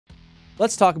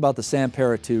Let's talk about the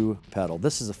Sanpera II pedal.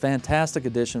 This is a fantastic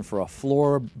addition for a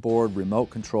floorboard remote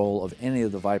control of any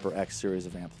of the Viper X series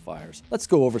of amplifiers. Let's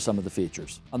go over some of the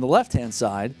features. On the left-hand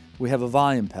side, we have a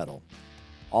volume pedal.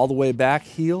 All the way back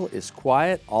heel is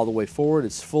quiet, all the way forward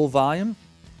is full volume,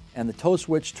 and the toe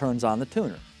switch turns on the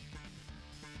tuner.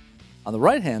 On the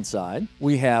right-hand side,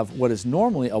 we have what is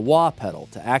normally a wah pedal.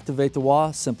 To activate the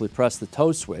wah, simply press the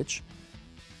toe switch.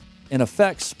 In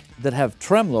effects that have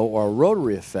tremolo or a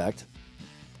rotary effect,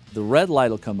 the red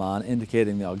light will come on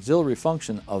indicating the auxiliary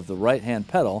function of the right-hand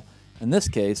pedal. In this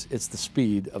case, it's the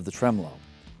speed of the tremolo.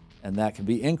 And that can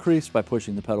be increased by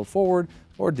pushing the pedal forward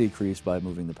or decreased by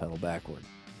moving the pedal backward.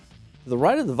 To the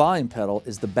right of the volume pedal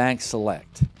is the bank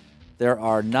select. There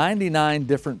are 99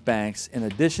 different banks in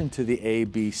addition to the A,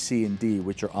 B, C, and D,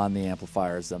 which are on the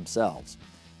amplifiers themselves.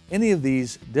 Any of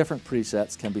these different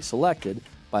presets can be selected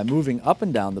by moving up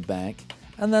and down the bank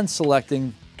and then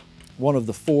selecting one of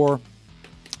the 4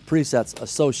 presets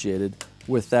associated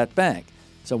with that bank.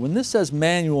 So when this says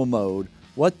manual mode,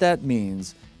 what that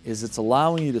means is it's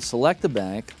allowing you to select a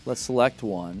bank, let's select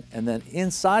one, and then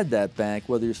inside that bank,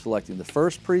 whether you're selecting the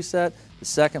first preset, the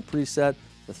second preset,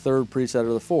 the third preset,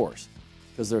 or the fourth,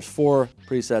 because there's 4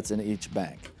 presets in each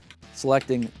bank.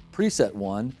 Selecting preset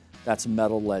 1, that's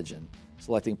Metal Legend.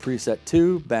 Selecting preset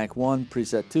 2, bank 1,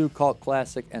 preset 2, Cult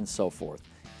Classic, and so forth.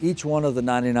 Each one of the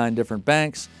 99 different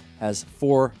banks has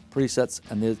 4 presets,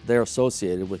 and they're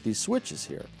associated with these switches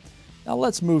here. Now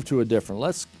let's move to a different,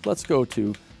 let's go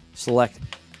to select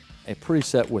a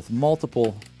preset with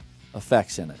multiple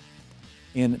effects in it.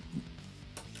 In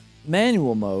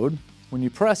manual mode, when you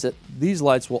press it, these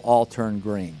lights will all turn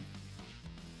green.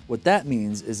 What that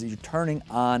means is that you're turning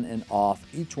on and off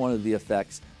each one of the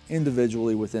effects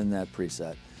individually within that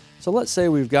preset. So let's say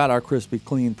we've got our crispy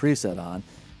clean preset on,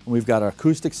 and we've got our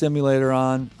acoustic simulator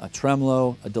on, a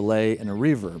tremolo, a delay, and a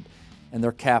reverb. And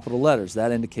they're capital letters.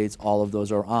 That indicates all of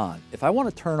those are on. If I want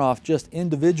to turn off just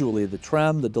individually the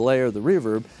trem, the delay, or the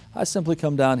reverb, I simply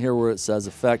come down here where it says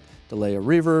Effect, Delay, or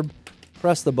Reverb,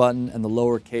 press the button, and the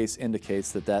lowercase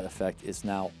indicates that that effect is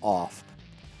now off,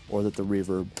 or that the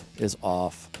reverb is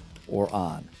off or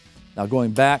on. Now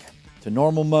going back to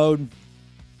normal mode,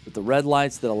 with the red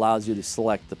lights that allows you to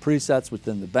select the presets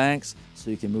within the banks, so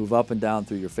you can move up and down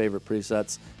through your favorite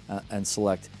presets and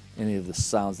select any of the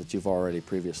sounds that you've already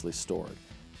previously stored.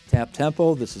 Tap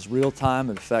tempo, this is real time,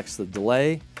 it affects the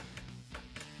delay.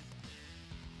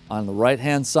 On the right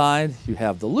hand side, you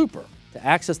have the looper. To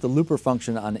access the looper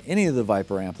function on any of the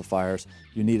Viper amplifiers,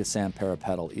 you need a Sanpera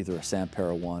pedal, either a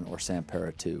Sanpera I or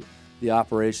Sanpera II. The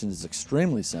operation is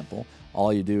extremely simple.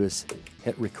 All you do is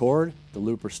hit record, the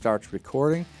looper starts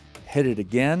recording, hit it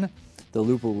again, the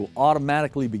looper will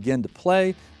automatically begin to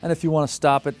play, and if you want to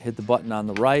stop it, hit the button on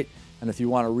the right, and if you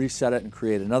want to reset it and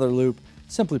create another loop,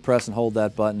 simply press and hold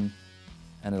that button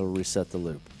and it'll reset the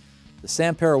loop. The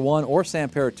Sanpera I or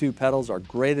Sanpera II pedals are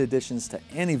great additions to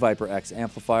any Viper X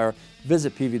amplifier.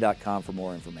 Visit Peavey.com for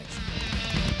more information.